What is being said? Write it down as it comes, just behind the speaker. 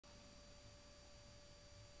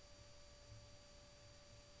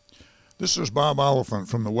This is Bob Oliphant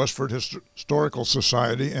from the Westford Historical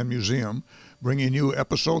Society and Museum, bringing you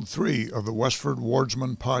Episode 3 of the Westford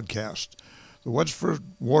Wardsman podcast. The Westford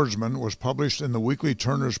Wardsman was published in the weekly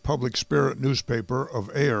Turner's Public Spirit newspaper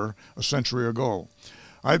of Ayr a century ago.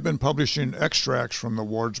 I've been publishing extracts from the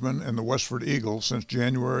Wardsman and the Westford Eagle since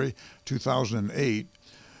January 2008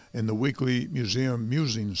 in the weekly Museum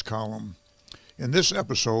Musings column. In this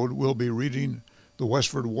episode, we'll be reading the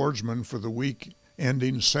Westford Wardsman for the week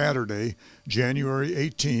ending Saturday, January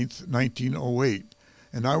 18th, 1908,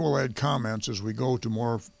 and I will add comments as we go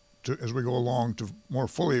along to more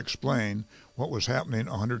fully explain what was happening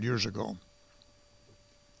 100 years ago.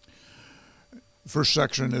 The first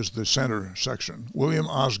section is the center section. William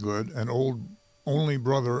Osgood, an only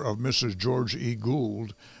brother of Mrs. George E.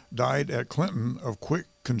 Gould, died at Clinton of quick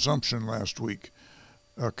consumption last week.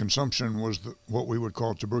 Consumption was what we would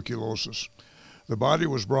call tuberculosis. The body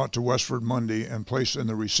was brought to Westford Monday and placed in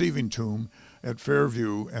the receiving tomb at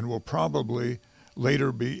Fairview and will probably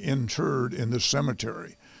later be interred in this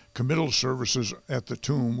cemetery. Committal services at the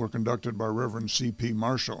tomb were conducted by Reverend C.P.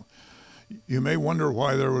 Marshall. You may wonder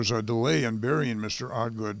why there was a delay in burying Mr.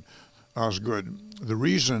 Osgood. The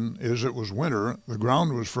reason is it was winter, the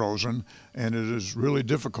ground was frozen, and it is really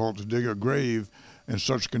difficult to dig a grave in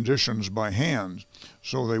such conditions by hand.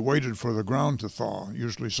 So they waited for the ground to thaw,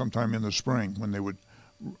 usually sometime in the spring, when they would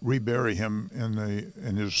rebury him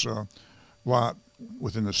in his lot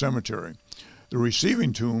within the cemetery. The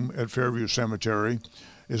receiving tomb at Fairview Cemetery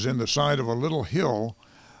is in the side of a little hill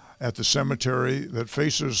at the cemetery that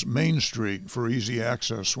faces Main Street for easy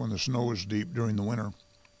access when the snow is deep during the winter.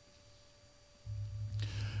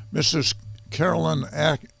 Mrs. Carolyn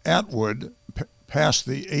Atwood passed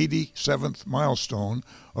the 87th milestone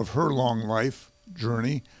of her long life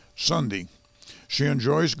journey Sunday. She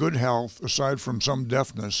enjoys good health aside from some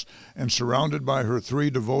deafness, and surrounded by her 3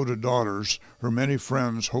 devoted daughters, her many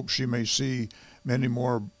friends hope she may see many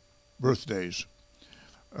more birthdays.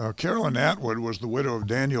 Carolyn Atwood was the widow of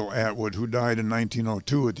Daniel Atwood, who died in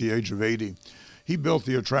 1902 at the age of 80. He built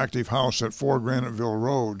the attractive house at 4 Graniteville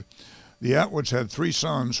Road. The Atwoods had 3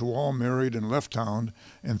 sons who all married and left town,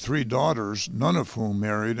 and 3 daughters, none of whom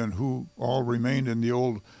married and who all remained in the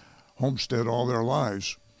old homestead all their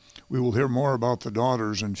lives. We will hear more about the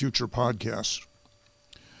daughters in future podcasts.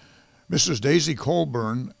 Mrs. Daisy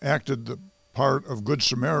Colburn acted the part of Good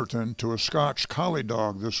Samaritan to a Scotch collie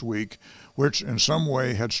dog this week, which in some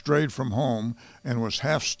way had strayed from home and was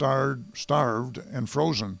half starved and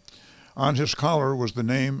frozen. On his collar was the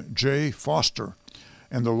name J. Foster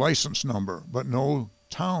and the license number, but no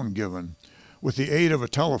town given. With the aid of a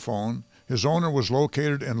telephone, his owner was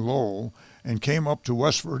located in Lowell and came up to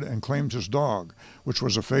Westford and claimed his dog, which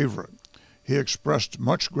was a favorite. He expressed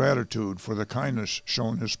much gratitude for the kindness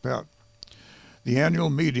shown his pet. The annual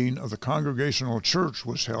meeting of the Congregational Church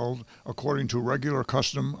was held according to regular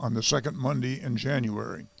custom on the second Monday in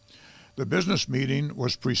January. The business meeting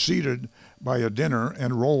was preceded by a dinner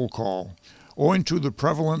and roll call. Owing to the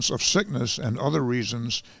prevalence of sickness and other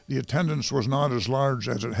reasons, the attendance was not as large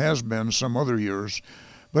as it has been some other years,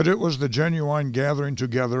 but it was the genuine gathering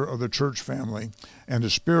together of the church family, and a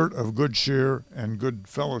spirit of good cheer and good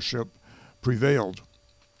fellowship prevailed.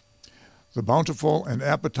 The bountiful and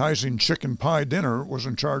appetizing chicken pie dinner was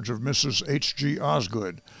in charge of Mrs. H.G.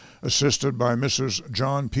 Osgood, assisted by Mrs.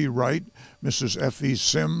 John P. Wright, Mrs. F.E.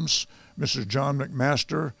 Sims, Mrs. John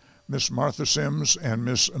McMaster, Miss Martha Sims, and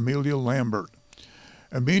Miss Amelia Lambert.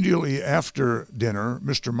 Immediately after dinner,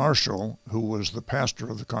 Mr. Marshall, who was the pastor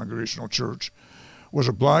of the Congregational Church, was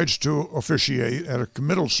obliged to officiate at a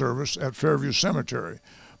committal service at Fairview Cemetery,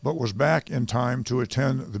 but was back in time to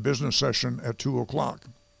attend the business session at 2 o'clock.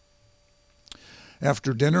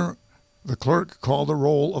 After dinner, the clerk called the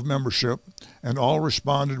roll of membership, and all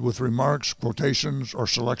responded with remarks, quotations, or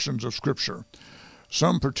selections of Scripture.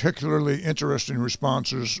 Some particularly interesting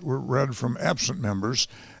responses were read from absent members,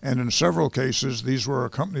 and in several cases these were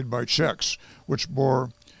accompanied by checks, which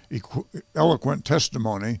bore eloquent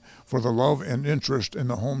testimony for the love and interest in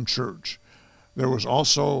the home church. There was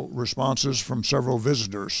also responses from several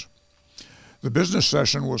visitors. The business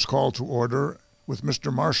session was called to order with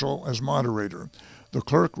Mr. Marshall as moderator. The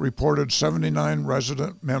clerk reported 79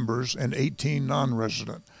 resident members and 18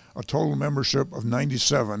 non-resident, a total membership of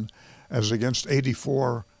 97, as against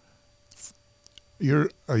 84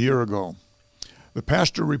 a year ago. The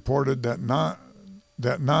pastor reported that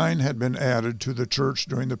 9 had been added to the church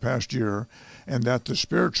during the past year, and that the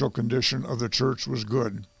spiritual condition of the church was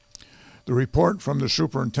good. The report from the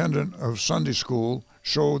superintendent of Sunday school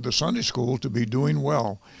showed the Sunday school to be doing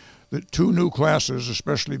well. The 2 new classes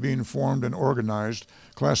especially being formed and organized,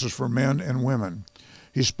 classes for men and women.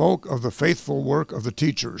 He spoke of the faithful work of the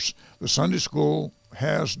teachers. The Sunday school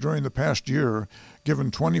has, during the past year,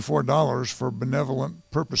 given $24 for benevolent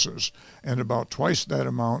purposes and about twice that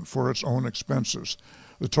amount for its own expenses.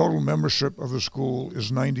 The total membership of the school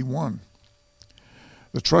is 91.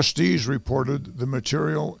 The trustees reported the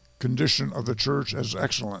material condition of the church as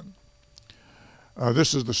excellent.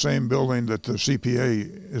 This is the same building that the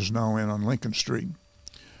CPA is now in on Lincoln Street.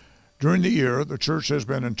 During the year, the church has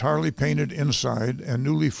been entirely painted inside and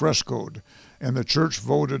newly frescoed, and the church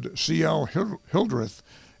voted C.L. Hildreth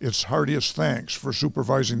its heartiest thanks for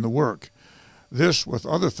supervising the work. This, with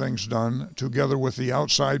other things done, together with the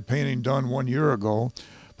outside painting done 1 year ago,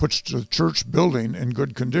 puts the church building in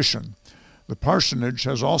good condition. The parsonage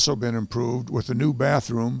has also been improved with a new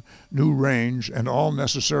bathroom, new range, and all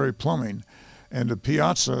necessary plumbing, and the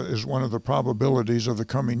piazza is one of the probabilities of the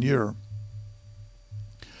coming year.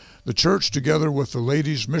 The church, together with the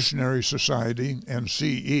Ladies Missionary Society and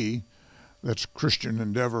CE, that's Christian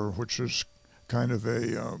Endeavor, which is kind of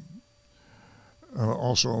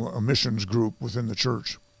also a missions group within the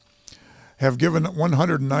church, have given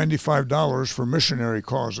 $195 for missionary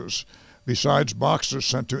causes, besides boxes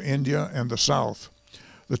sent to India and the South.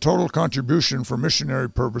 The total contribution for missionary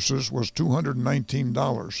purposes was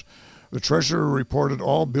 $219. The treasurer reported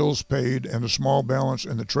all bills paid and a small balance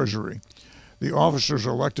in the treasury. The officers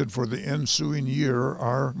elected for the ensuing year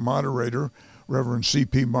are moderator, Reverend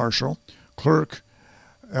C.P. Marshall, clerk,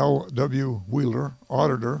 L.W. Wheeler,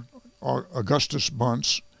 auditor, Augustus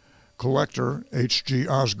Bunce, collector, H.G.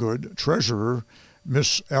 Osgood, treasurer,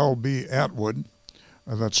 Miss L.B. Atwood,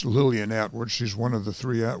 that's Lillian Atwood, she's one of the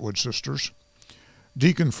three Atwood sisters,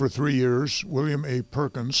 deacon for 3 years, William A.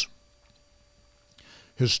 Perkins,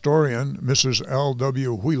 historian, Mrs.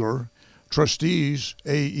 L.W. Wheeler, trustees,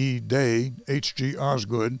 A.E. Day, H.G.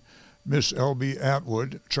 Osgood, Miss L.B.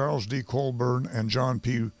 Atwood, Charles D. Colburn, and John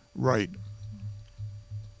P. Wright.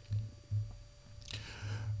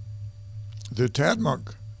 The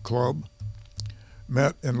Tadmuck Club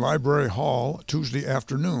met in Library Hall Tuesday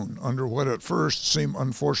afternoon under what at first seemed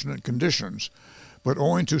unfortunate conditions, but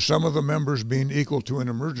owing to some of the members being equal to an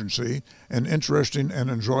emergency, an interesting and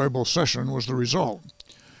enjoyable session was the result.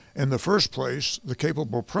 In the first place, the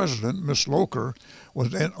capable president, Miss Loker,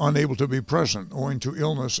 was unable to be present owing to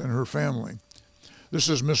illness in her family. This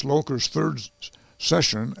is Miss Loker's third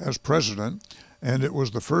session as president, and it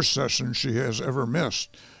was the first session she has ever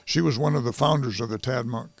missed. She was one of the founders of the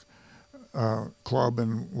Tadmuck Club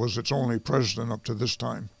and was its only president up to this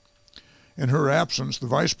time. In her absence, the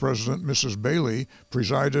vice president, Mrs. Bailey,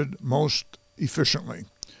 presided most efficiently.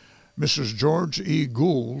 Mrs. George E.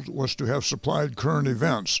 Gould was to have supplied current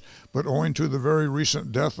events, but owing to the very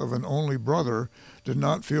recent death of an only brother, did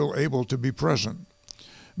not feel able to be present.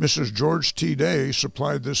 Mrs. George T. Day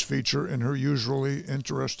supplied this feature in her usually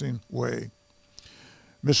interesting way.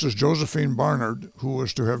 Mrs. Josephine Barnard, who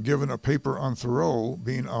was to have given a paper on Thoreau,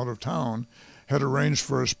 being out of town, had arranged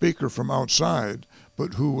for a speaker from outside,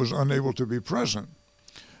 but who was unable to be present.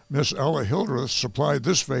 Miss Ella Hildreth supplied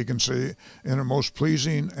this vacancy in a most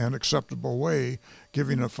pleasing and acceptable way,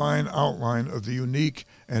 giving a fine outline of the unique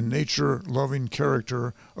and nature-loving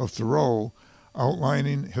character of Thoreau,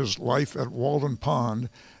 outlining his life at Walden Pond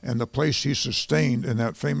and the place he sustained in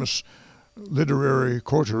that famous literary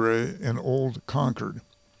coterie in Old Concord.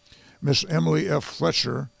 Miss Emily F.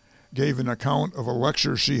 Fletcher gave an account of a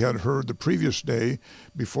lecture she had heard the previous day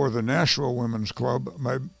before the Nashua Women's Club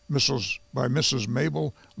by Mrs.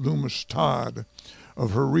 Mabel Loomis Todd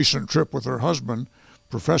of her recent trip with her husband,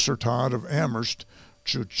 Professor Todd of Amherst,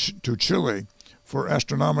 to Chile for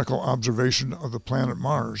astronomical observation of the planet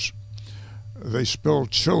Mars. They spelled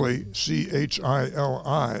Chile,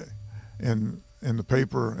 C-H-I-L-I, in the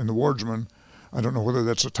paper, in the Wardsman. I don't know whether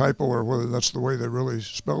that's a typo or whether that's the way they really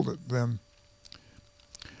spelled it then.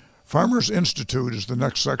 Farmers Institute is the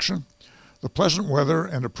next section. The pleasant weather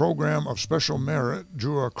and a program of special merit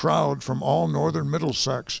drew a crowd from all northern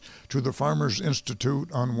Middlesex to the Farmers Institute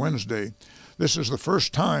on Wednesday. This is the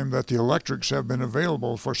first time that the electrics have been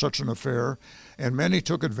available for such an affair, and many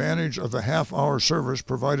took advantage of the half-hour service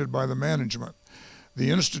provided by the management. The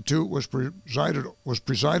Institute was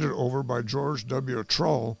presided over by George W.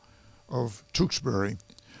 Trull of Tewksbury.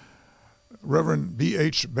 Reverend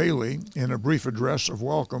B.H. Bailey, in a brief address of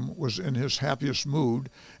welcome, was in his happiest mood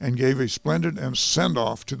and gave a splendid and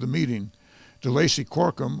send-off to the meeting. DeLacy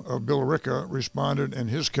Corkum of Billerica responded in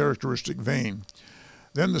his characteristic vein.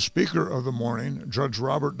 Then the speaker of the morning, Judge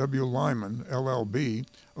Robert W. Lyman, LLB,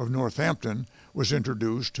 of Northampton, was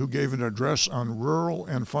introduced, who gave an address on rural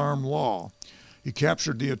and farm law. He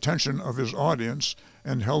captured the attention of his audience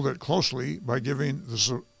and held it closely by giving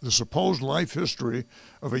the supposed life history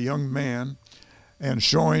of a young man and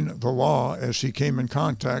showing the law as he came in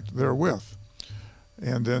contact therewith.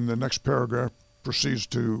 And then the next paragraph proceeds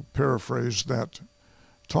to paraphrase that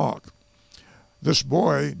talk. This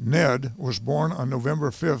boy, Ned, was born on November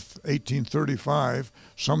 5th, 1835,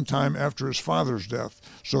 sometime after his father's death,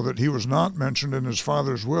 so that he was not mentioned in his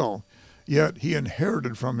father's will. Yet he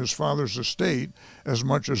inherited from his father's estate as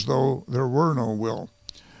much as though there were no will.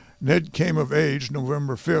 Ned came of age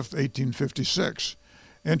November 5th, 1856.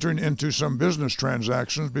 Entering into some business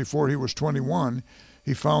transactions before he was 21,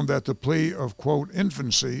 he found that the plea of, quote,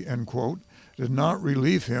 infancy, end quote, did not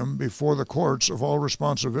relieve him before the courts of all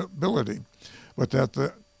responsibility, but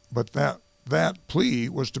that plea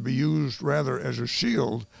was to be used rather as a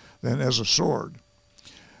shield than as a sword.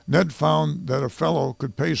 Ned found that a fellow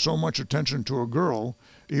could pay so much attention to a girl,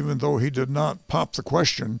 even though he did not pop the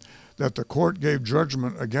question, that the court gave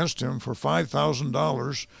judgment against him for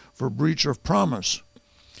 $5,000 for breach of promise.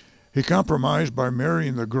 He compromised by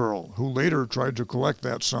marrying the girl, who later tried to collect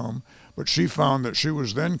that sum, but she found that she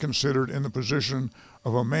was then considered in the position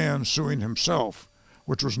of a man suing himself,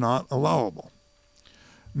 which was not allowable.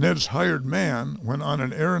 Ned's hired man, when on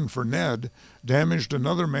an errand for Ned, damaged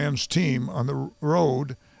another man's team on the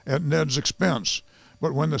road at Ned's expense,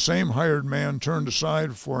 but when the same hired man turned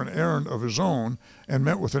aside for an errand of his own and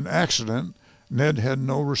met with an accident, Ned had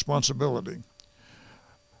no responsibility.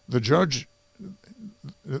 The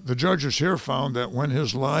judges here found that when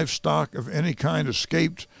his livestock of any kind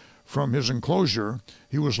escaped from his enclosure,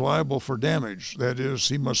 he was liable for damage. That is,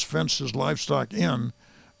 he must fence his livestock in,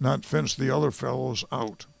 not fence the other fellows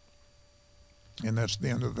out. And that's the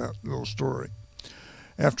end of that little story.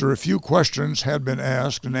 After a few questions had been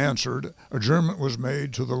asked and answered, adjournment was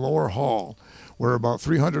made to the lower hall, where about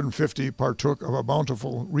 350 partook of a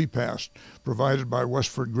bountiful repast provided by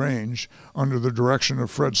Westford Grange under the direction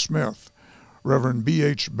of Fred Smith. Reverend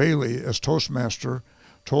B.H. Bailey, as toastmaster,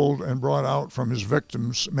 told and brought out from his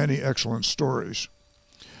victims many excellent stories.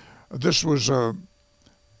 This was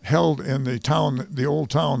held in the old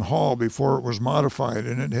town hall before it was modified,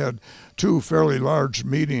 and it had two fairly large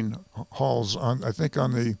meeting halls I think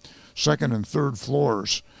on the second and third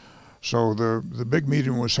floors. So the big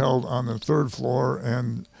meeting was held on the third floor,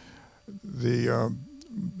 and the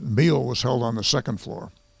meal was held on the second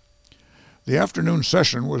floor. The afternoon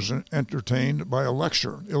session was entertained by a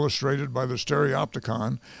lecture illustrated by the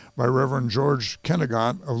Stereopticon by Reverend George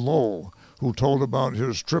Kennicott of Lowell, who told about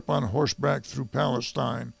his trip on horseback through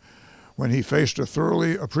Palestine, when he faced a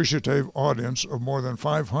thoroughly appreciative audience of more than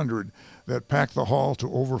 500 that packed the hall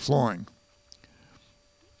to overflowing.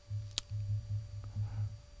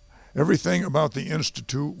 Everything about the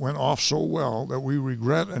Institute went off so well that we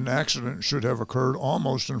regret an accident should have occurred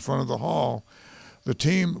almost in front of the hall. The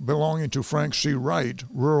team belonging to Frank C. Wright,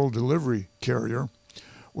 rural delivery carrier,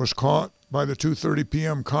 was caught by the 2:30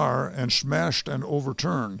 p.m. car and smashed and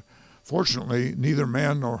overturned. Fortunately, neither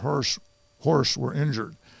man nor horse were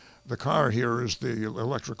injured. The car here is the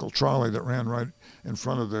electrical trolley that ran right in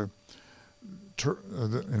front of the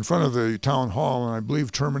town hall, and I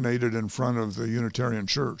believe terminated in front of the Unitarian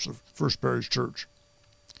Church, the First Parish Church.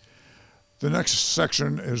 The next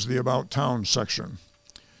section is the About Town section.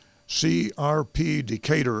 C.R.P.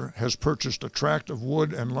 Decatur has purchased a tract of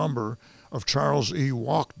wood and lumber of Charles E.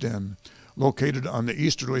 Walkden, located on the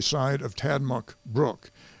easterly side of Tadmuck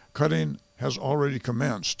Brook. Cutting has already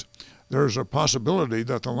commenced. There is a possibility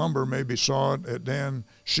that the lumber may be sawed at Dan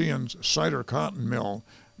Sheehan's cider cotton mill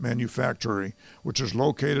manufactory, which is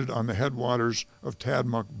located on the headwaters of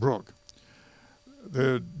Tadmuck Brook.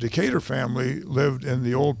 The Decatur family lived in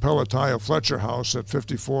the old Pelatiah Fletcher house at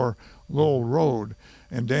 54 Lowell Road,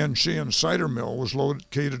 and Dan Sheehan's cider mill was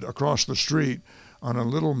located across the street on a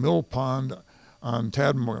little mill pond on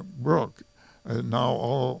Tadmuck Brook, now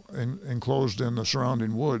all enclosed in the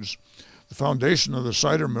surrounding woods. The foundation of the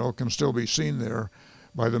cider mill can still be seen there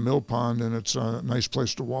by the mill pond, and it's a nice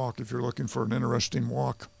place to walk if you're looking for an interesting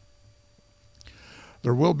walk.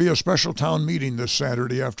 There will be a special town meeting this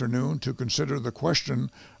Saturday afternoon to consider the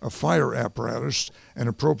question of fire apparatus and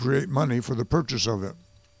appropriate money for the purchase of it.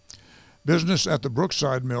 Business at the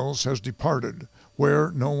Brookside Mills has departed,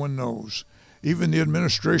 where no one knows. Even the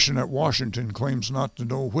administration at Washington claims not to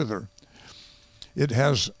know whither it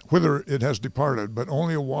has departed, but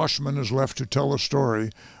only a washman is left to tell a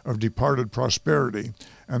story of departed prosperity,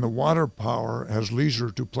 and the water power has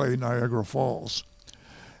leisure to play Niagara Falls.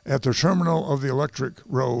 At the terminal of the electric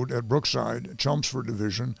road at Brookside, Chelmsford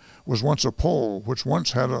Division, was once a pole which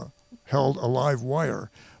once held a live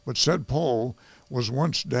wire, but said pole was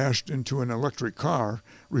once dashed into an electric car,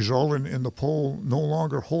 resulting in the pole no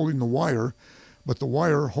longer holding the wire, but the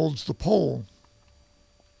wire holds the pole.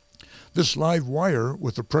 This live wire,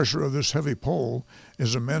 with the pressure of this heavy pole,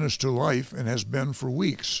 is a menace to life and has been for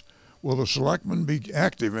weeks. Will the selectmen be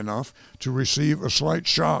active enough to receive a slight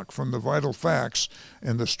shock from the vital facts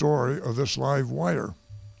and the story of this live wire?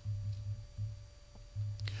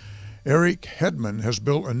 Eric Hedman has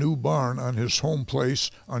built a new barn on his home place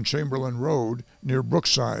on Chamberlain Road near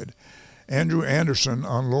Brookside. Andrew Anderson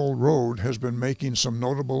on Lowell Road has been making some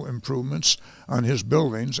notable improvements on his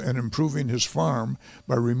buildings and improving his farm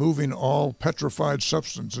by removing all petrified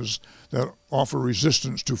substances that offer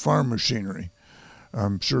resistance to farm machinery.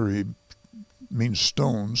 I'm sure he means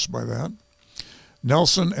stones by that.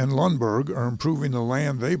 Nelson and Lundberg are improving the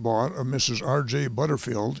land they bought of Mrs. R.J.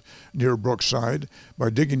 Butterfield near Brookside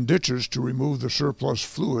by digging ditches to remove the surplus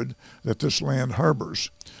fluid that this land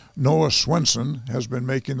harbors. Noah Swenson has been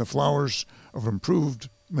making the flowers of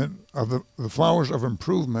improvement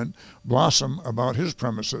blossom about his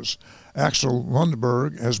premises. Axel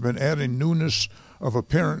Lundberg has been adding newness of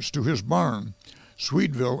appearance to his barn.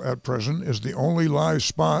 Swedeville at present is the only live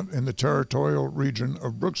spot in the territorial region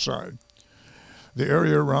of Brookside. The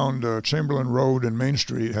area around Chamberlain Road and Main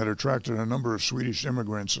Street had attracted a number of Swedish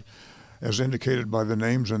immigrants, as indicated by the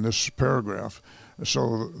names in this paragraph.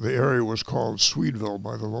 So the area was called Swedeville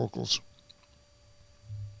by the locals.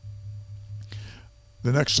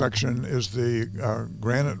 The next section is the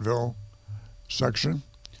Graniteville section.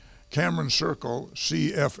 Cameron Circle,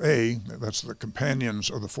 CFA, that's the Companions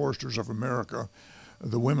of the Foresters of America,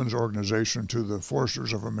 the women's organization to the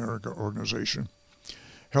Foresters of America organization,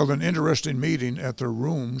 held an interesting meeting at their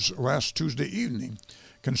rooms last Tuesday evening.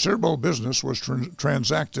 Considerable business was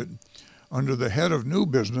transacted. Under the head of new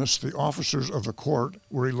business, the officers of the court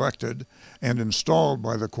were elected and installed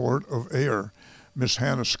by the Court of Ayr. Miss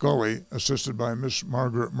Hannah Scully, assisted by Miss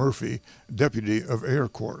Margaret Murphy, Deputy of Ayr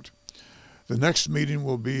Court. The next meeting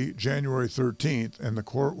will be January 13th, and the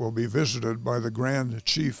court will be visited by the Grand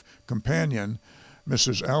Chief Companion,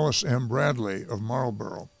 Mrs. Alice M. Bradley of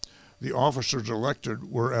Marlborough. The officers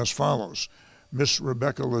elected were as follows: Miss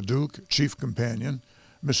Rebecca Leduc, Chief Companion;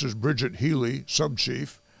 Mrs. Bridget Healy,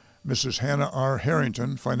 Sub-Chief; Mrs. Hannah R.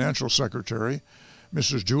 Harrington, Financial Secretary;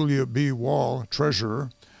 Mrs. Julia B. Wall, Treasurer;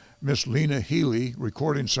 Miss Lena Healy,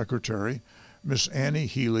 Recording Secretary; Miss Annie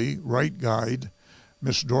Healy, Right Guide;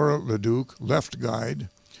 Miss Dora Leduc, Left Guide;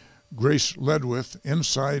 Grace Ledwith,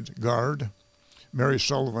 Inside Guard; Mary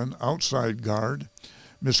Sullivan, Outside Guard;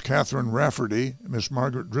 Miss Catherine Rafferty, Miss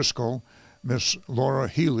Margaret Driscoll, Miss Laura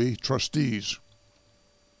Healy, Trustees.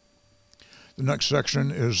 The next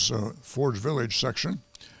section is Forge Village section.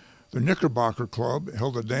 The Knickerbocker Club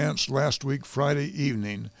held a dance last week Friday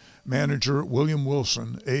evening. Manager William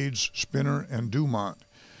Wilson, aides Spinner and Dumont.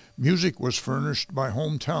 Music was furnished by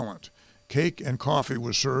home talent. Cake and coffee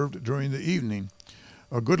was served during the evening.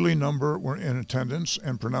 A goodly number were in attendance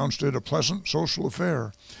and pronounced it a pleasant social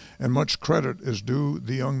affair, and much credit is due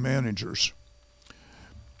the young managers.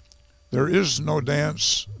 There is no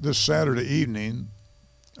dance this Saturday evening.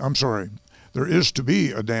 There is to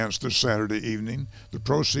be a dance this Saturday evening, the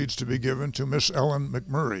proceeds to be given to Miss Ellen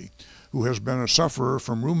McMurray, who has been a sufferer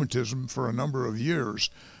from rheumatism for a number of years.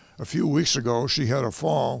 A few weeks ago, she had a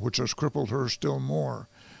fall which has crippled her still more.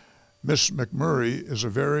 Miss McMurray is a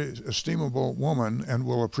very estimable woman and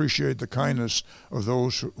will appreciate the kindness of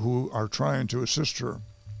those who are trying to assist her.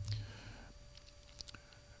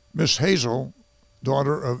 Miss Hazel,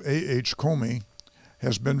 daughter of A.H. Comey,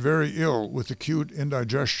 has been very ill with acute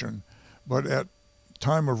indigestion, but at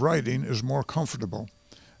time of writing is more comfortable.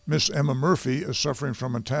 Miss Emma Murphy is suffering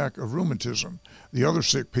from an attack of rheumatism. The other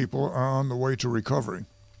sick people are on the way to recovery.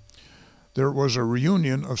 There was a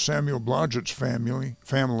reunion of Samuel Blodgett's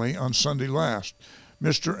family on Sunday last.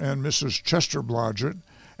 Mr. and Mrs. Chester Blodgett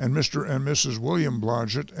and Mr. and Mrs. William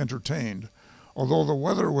Blodgett entertained. Although the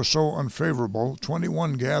weather was so unfavorable,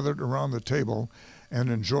 21 gathered around the table and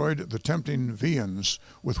enjoyed the tempting viands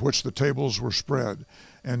with which the tables were spread,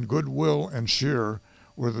 and goodwill and cheer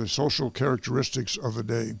were the social characteristics of the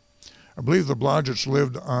day. I believe the Blodgetts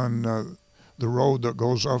lived on the road that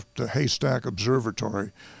goes up to Haystack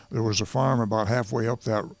Observatory. There was a farm about halfway up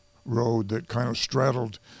that road that kind of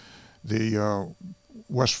straddled the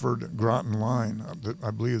Westford Groton line.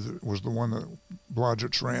 I believe it was the one that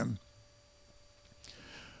Blodgetts ran.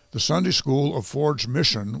 The Sunday School of Forge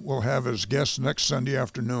Mission will have as guests next Sunday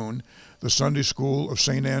afternoon the Sunday School of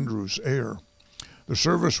St. Andrews, Ayr. The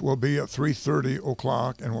service will be at 3:30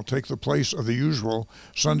 o'clock and will take the place of the usual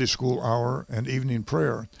Sunday school hour and evening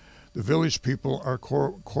prayer. The village people are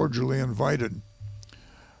cordially invited.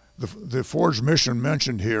 The Forge mission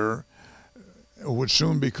mentioned here would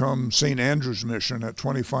soon become St. Andrew's Mission at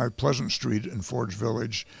 25 Pleasant Street in Forge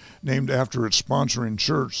Village, named after its sponsoring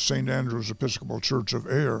church, St. Andrew's Episcopal Church of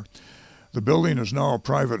Ayr. The building is now a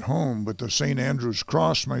private home, but the St. Andrew's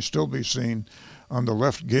Cross may still be seen on the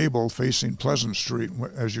left gable facing Pleasant Street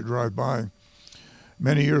as you drive by.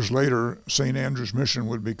 Many years later, St. Andrew's Mission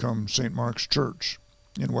would become St. Mark's Church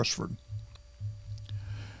in Westford.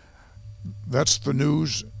 That's the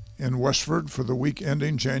news in Westford for the week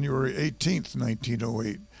ending January 18th,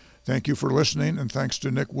 1908. Thank you for listening, and thanks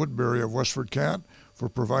to Nick Woodbury of Westford Cat for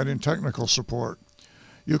providing technical support.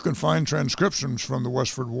 You can find transcriptions from the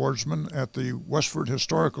Westford Wardsman at the Westford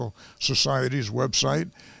Historical Society's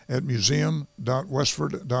website at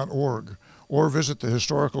museum.westford.org, or visit the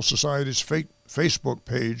Historical Society's Facebook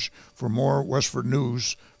page for more Westford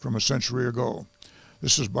news from a century ago.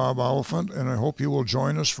 This is Bob Oliphant, and I hope you will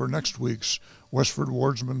join us for next week's Westford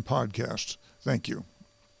Wardsman podcast. Thank you.